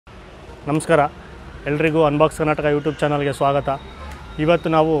ನಮಸ್ಕಾರ ಎಲ್ರಿಗೂ unbox Karnataka YouTube ಚಾನಲ್ಗೆ ಸ್ವಾಗತ. ಇವತ್ತು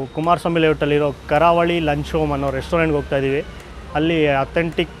ನಾವು ಕುಮಾರಸ್ವಾಮಿ ಲೇಔಟಲ್ಲಿರೋ ಕರಾವಳಿ ಲಂಚ್ ಹೋಮ್ ಅನ್ನೋ ರೆಸ್ಟೋರೆಂಟ್ಗೆ ಹೋಗ್ತಾ ಇದ್ದೀವಿ. ಅಲ್ಲಿ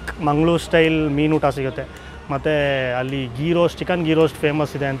ಅಥೆಂಟಿಕ್ ಮಂಗಳೂರು ಸ್ಟೈಲ್ ಮೀನೂಟ ಸಿಗುತ್ತೆ. ಮತ್ತು ಅಲ್ಲಿ ಚಿಕನ್ ಗೀ ರೋಸ್ಟ್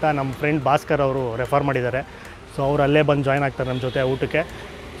ಫೇಮಸ್ ಇದೆ ಅಂತ ನಮ್ಮ ಫ್ರೆಂಡ್ ಭಾಸ್ಕರ್ ಅವರು ರೆಫರ್ ಮಾಡಿದ್ದಾರೆ. ಸೊ ಅವರು ಅಲ್ಲೇ ಬಂದು ಜಾಯ್ನ್ ಆಗ್ತಾರೆ ನಮ್ಮ ಜೊತೆ ಊಟಕ್ಕೆ.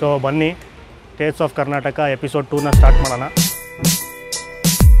 ಸೊ ಬನ್ನಿ, taste of Karnataka episode 2ನ start ಮಾಡೋಣ.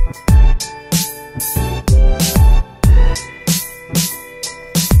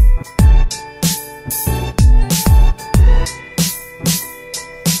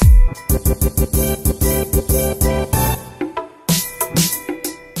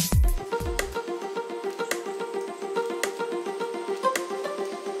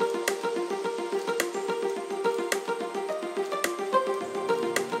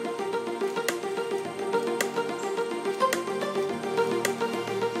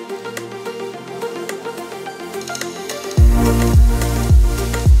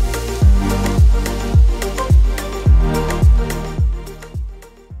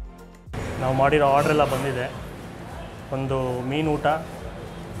 ನಾವು ಮಾಡಿರೋ ಆರ್ಡ್ರೆಲ್ಲ ಬಂದಿದೆ. ಒಂದು ಮೀನೂಟ,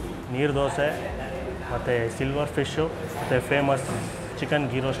 ನೀರು ದೋಸೆ ಮತ್ತು ಸಿಲ್ವರ್ ಫಿಶ್ಶು ಮತ್ತು famous chicken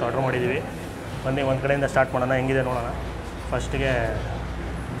ghee roast order ಮಾಡಿದ್ದೀವಿ. ಬನ್ನಿ ಒಂದು ಕಡೆಯಿಂದ ಸ್ಟಾರ್ಟ್ ಮಾಡೋಣ, ಹೆಂಗಿದೆ ನೋಡೋಣ. ಫಸ್ಟಿಗೆ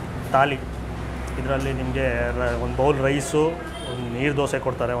ತಾಲಿ, ಇದರಲ್ಲಿ ನಿಮಗೆ ಒಂದು ಬೌಲ್ ರೈಸು, ಒಂದು ನೀರು ದೋಸೆ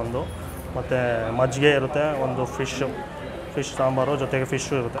ಕೊಡ್ತಾರೆ ಒಂದು, ಮತ್ತು ಮಜ್ಜಿಗೆ ಇರುತ್ತೆ, ಒಂದು ಫಿಶ್ ಸಾಂಬಾರು ಜೊತೆಗೆ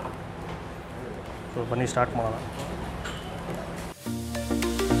ಫಿಶ್ಶು ಇರುತ್ತೆ. ಸೊ ಬನ್ನಿ ಸ್ಟಾರ್ಟ್ ಮಾಡೋಣ.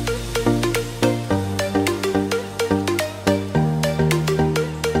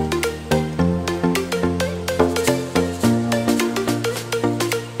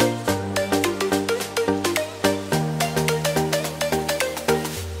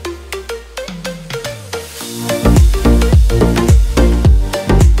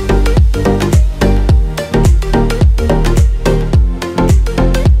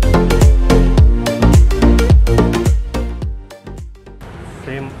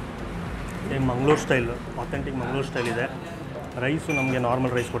 Same Mangaluru style, authentic Mangaluru style ಇದೆ. ರೈಸು ನಮಗೆ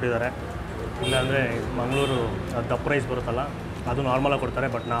ನಾರ್ಮಲ್ ರೈಸ್ ಕೊಟ್ಟಿದ್ದಾರೆ. ಇಲ್ಲಾಂದರೆ ಮಂಗಳೂರು ದಪ್ಪ ರೈಸ್ ಬರುತ್ತಲ್ಲ, ಅದು ನಾರ್ಮಲಾಗಿ ಕೊಡ್ತಾರೆ.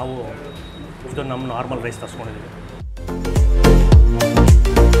 ಬಟ್ ನಾವು ಇದು ನಮ್ಮ ನಾರ್ಮಲ್ ರೈಸ್ ತರಿಸ್ಕೊಂಡಿದ್ದೀವಿ.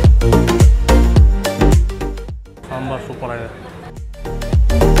 ಸಾಂಬಾರು ಸೂಪರಾಗಿದೆ.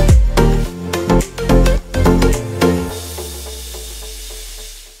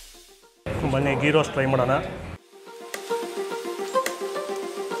 ಬನ್ನಿ ಗೀ ರೋಸ್ಟ್ ಟ್ರೈ ಮಾಡೋಣ.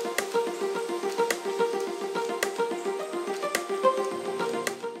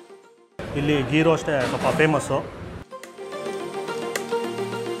 ಇಲ್ಲಿ ಗೀ ರೋಸ್ಟೇ ಸ್ವಲ್ಪ ಫೇಮಸ್ಸು.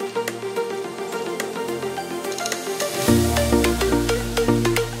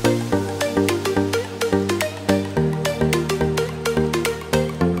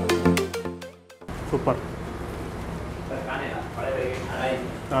 ಸೂಪರ್.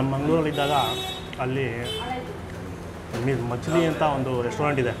 ನಾನು ಮಂಗಳೂರಲ್ಲಿದ್ದಾಗ ಅಲ್ಲಿ ಮಚ್ಲಿ ಅಂತ ಒಂದು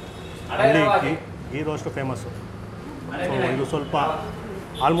ರೆಸ್ಟೋರೆಂಟ್ ಇದೆ, ಅಲ್ಲಿ ಗೀ ರೋಸ್ಟು ಫೇಮಸ್ಸು. ಸೊ ಇದು ಸ್ವಲ್ಪ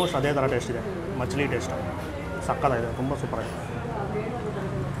ಆಲ್ಮೋಸ್ಟ್ ಅದೇ ಥರ ಟೇಸ್ಟ್ ಇದೆ, ಮಚ್ಲಿ ಟೇಸ್ಟ್ ಸಕ್ಕತ್ತಾಗಿದೆ, ತುಂಬ ಸೂಪರಾಗಿದೆ.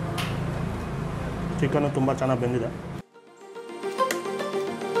 ಚಿಕನ್ನು ತುಂಬ ಚೆನ್ನಾಗಿ ಬೆಂದಿದೆ.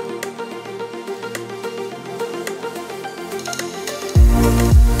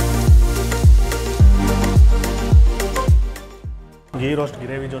 ಗೀ ರೋಸ್ಟ್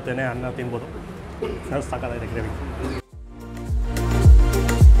ಗ್ರೇವಿ ಜೊತೆನೇ ಅನ್ನ ತಿನ್ಬೋದು, ಸಕ್ಕತ್ತಾಗಿದೆ ಗ್ರೇವಿ.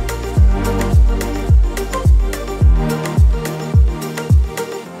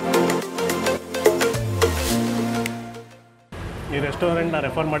 ಈ ರೆಸ್ಟೋರೆಂಟ್ನ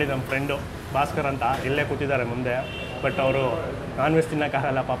ರೆಫರ್ ಮಾಡಿ ನಮ್ಮ ಫ್ರೆಂಡು ಭಾಸ್ಕರ್ ಅಂತ, ಇಲ್ಲೇ ಕೂತಿದ್ದಾರೆ ಮುಂದೆ. ಬಟ್ ಅವರು ನಾನ್ ವೆಜ್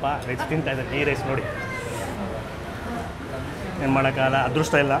ತಿನ್ನೋಕ್ಕಾಗಲ್ಲ ಪಾಪ, ವೆಜ್ ತಿಂತಾಯಿದ್ದಾರೆ. ಗೀ ರೈಸ್ ನೋಡಿ, ಏನು ಮಾಡೋಕ್ಕಾಗಲ್ಲ,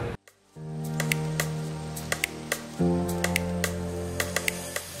 ಅದೃಷ್ಟ ಇಲ್ಲ.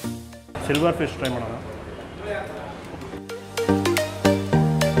 ಸಿಲ್ವರ್ ಫಿಶ್ ಟ್ರೈ ಮಾಡೋಣ.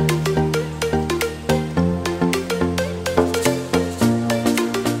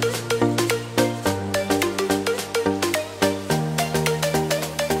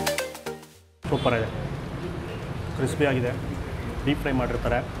 ಸೂಪರ್ ಇದೆ, ಕ್ರಿಸ್ಪಿ ಆಗಿದೆ. ಡೀಪ್ ಫ್ರೈ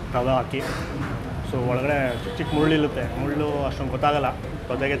ಮಾಡಿರ್ತಾರೆ ರವೆ ಹಾಕಿ. ಸೊ ಒಳಗಡೆ ಚಿಕ್ಕ ಚಿಕ್ಕ ಮುಳ್ಳಿರುತ್ತೆ, ಮುಳ್ಳು ಅಷ್ಟೊಂದು ಗೊತ್ತಾಗಲ್ಲ,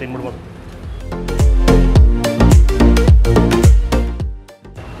 ಜೊತೆಗೆ ತಿನ್ಬಿಡ್ಬೋದು.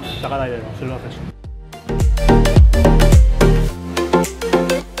 ಸಕ್ಕತ್ತಾಗಿದೆ ಸಿಲ್ವರ್ ಫಿಶ್.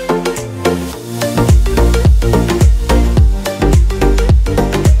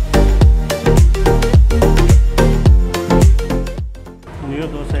 ನೀರು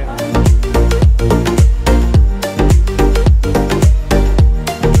ದೋಸೆ,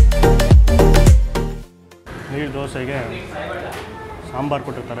 ದೋಸೆಗೆ ಸಾಂಬಾರು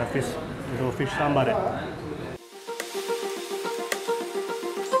ಕೊಟ್ಟಿರ್ತಾರೆ. ಇದು fish ಸಾಂಬಾರೇ.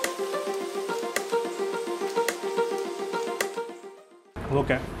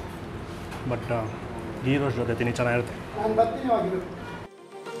 Okay, but ghee roast ಜೊತೆ ತಿನ್ನಿ ಚೆನ್ನಾಗಿರುತ್ತೆ. ನಾನು ಬರ್ತೀನಿ ಆಗಿರುತ್ತೆ.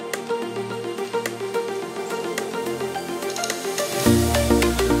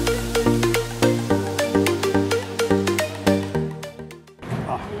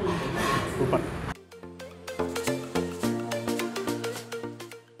 ಸೂಪರ್.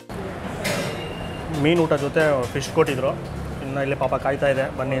 ಮೀನು ಊಟ ಜೊತೆ ಫಿಶ್ ಕೊಟ್ಟಿದ್ರು, ಇನ್ನು ಇಲ್ಲಿ ಪಾಪ ಕಾಯ್ತಾ ಇದೆ,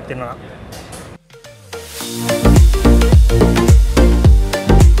 ಬನ್ನಿ ತಿನ್ನೋಣ.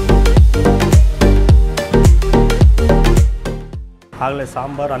 ಆಗಲೇ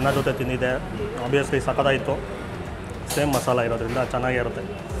ಸಾಂಬಾರು ಅನ್ನ ಜೊತೆ ತಿಂದಿದ್ದೆ, ಆಬ್ವಿಯಸ್ಲಿ ಸಖತ್ತಾಯಿತು. ಸೇಮ್ ಮಸಾಲ ಇರೋದ್ರಿಂದ ಚೆನ್ನಾಗಿರುತ್ತೆ.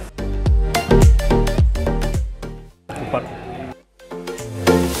 ಸೂಪರ್.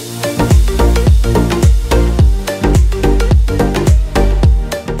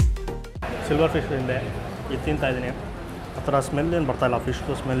 ಸಿಲ್ವರ್ ಫಿಶ್ ತಿಂದೆ, ಇದು ತಿಂತಾಯಿದ್ದೀನಿ. ಆ ಥರ ಸ್ಮೆಲ್ ಏನು ಬರ್ತಾಯಿಲ್ಲ,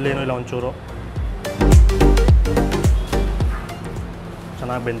 ಫಿಶ್ದು ಸ್ಮೆಲ್ ಏನೂ ಇಲ್ಲ ಒಂಚೂರು.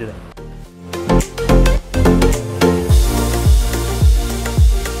 ಚೆನ್ನಾಗಿ ಬೆಂದಿದೆ.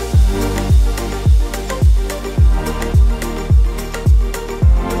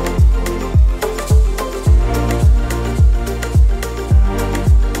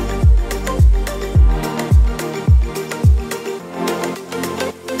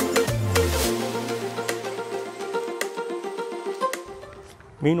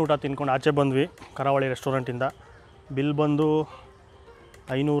 ಮೀನು ಊಟ ತಿನ್ಕೊಂಡು ಆಚೆ ಬಂದ್ವಿ ಕರಾವಳಿ ರೆಸ್ಟೋರೆಂಟಿಂದ. ಬಿಲ್ ಬಂದು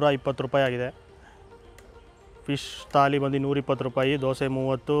 520 ರೂಪಾಯಿ ಆಗಿದೆ. ಫಿಶ್ ಥಾಲಿ ಬಂದು 120 ರೂಪಾಯಿ, ದೋಸೆ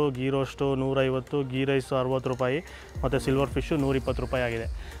 30, ಗೀ ರೋಸ್ಟು 150, ಗೀ ರೈಸು 60 ರೂಪಾಯಿ ಮತ್ತು ಸಿಲ್ವರ್ ಫಿಶ್ಶು 120 ರೂಪಾಯಿ ಆಗಿದೆ.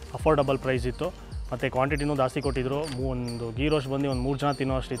 ಅಫೋರ್ಡಬಲ್ ಪ್ರೈಸ್ ಇತ್ತು ಮತ್ತು ಕ್ವಾಂಟಿಟಿನೂ ಜಾಸ್ತಿ ಕೊಟ್ಟಿದ್ದರು. ಒಂದು ಗೀ ರೋಸ್ಟ್ ಬಂದು ಒಂದು 3 ಜನ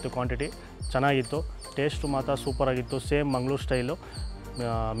ತಿನ್ನೋ ಅಷ್ಟಿತ್ತು ಕ್ವಾಂಟಿಟಿ. ಚೆನ್ನಾಗಿತ್ತು, ಟೇಸ್ಟು ಮಾತ್ರ ಸೂಪರಾಗಿತ್ತು. Same Mangaluru style.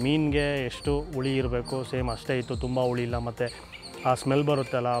 ಮೀನಿಗೆ ಎಷ್ಟು ಹುಳಿ ಇರಬೇಕು ಸೇಮ್ ಅಷ್ಟೇ ಇತ್ತು, ತುಂಬ ಹುಳಿ ಇಲ್ಲ. ಮತ್ತು ಆ ಸ್ಮೆಲ್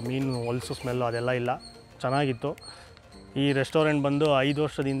ಬರುತ್ತಲ್ಲ, ಮೀನು ಹೊಲಸು ಸ್ಮೆಲ್ಲು, ಅದೆಲ್ಲ ಇಲ್ಲ. ಚೆನ್ನಾಗಿತ್ತು. ಈ ರೆಸ್ಟೋರೆಂಟ್ ಬಂದು 5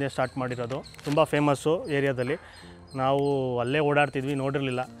 ವರ್ಷದ ಹಿಂದೆ ಸ್ಟಾರ್ಟ್ ಮಾಡಿರೋದು. ತುಂಬ ಫೇಮಸ್ಸು ಏರಿಯಾದಲ್ಲಿ. ನಾವು ಅಲ್ಲೇ ಓಡಾಡ್ತಿದ್ವಿ,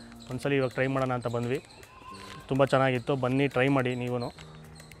 ನೋಡಿರಲಿಲ್ಲ. ಒಂದ್ಸಲ ಇವಾಗ ಟ್ರೈ ಮಾಡೋಣ ಅಂತ ಬಂದ್ವಿ. ತುಂಬ ಚೆನ್ನಾಗಿತ್ತು, ಬನ್ನಿ ಟ್ರೈ ಮಾಡಿ ನೀವು.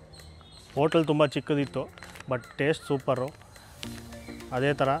 ಹೋಟೆಲ್ ತುಂಬ ಚಿಕ್ಕದಿತ್ತು, ಬಟ್ ಟೇಸ್ಟ್ ಸೂಪರು.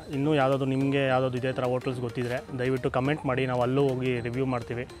 ಅದೇ ಥರ ಇನ್ನೂ ಯಾವುದಾದ್ರು ನಿಮಗೆ ಯಾವುದಾದ್ರು ಇದೇ ಥರ ಹೋಟೆಲ್ಸ್ ಗೊತ್ತಿದ್ದರೆ ದಯವಿಟ್ಟು ಕಮೆಂಟ್ ಮಾಡಿ, ನಾವು ಅಲ್ಲೂ ಹೋಗಿ ರಿವ್ಯೂ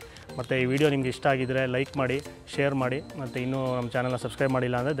ಮಾಡ್ತೀವಿ. ಮತ್ತು ಈ ವಿಡಿಯೋ ನಿಮ್ಗೆ ಇಷ್ಟ ಆಗಿದ್ದರೆ ಲೈಕ್ ಮಾಡಿ, ಶೇರ್ ಮಾಡಿ, ಮತ್ತು ಇನ್ನೂ ನಮ್ಮ ಚಾನಲ್ನ ಸಬ್ಸ್ಕ್ರೈಬ್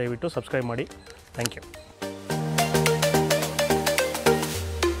ಮಾಡಿಲ್ಲ ಅಂದರೆ ದಯವಿಟ್ಟು ಸಬ್ಸ್ಕ್ರೈಬ್ ಮಾಡಿ. Thank you.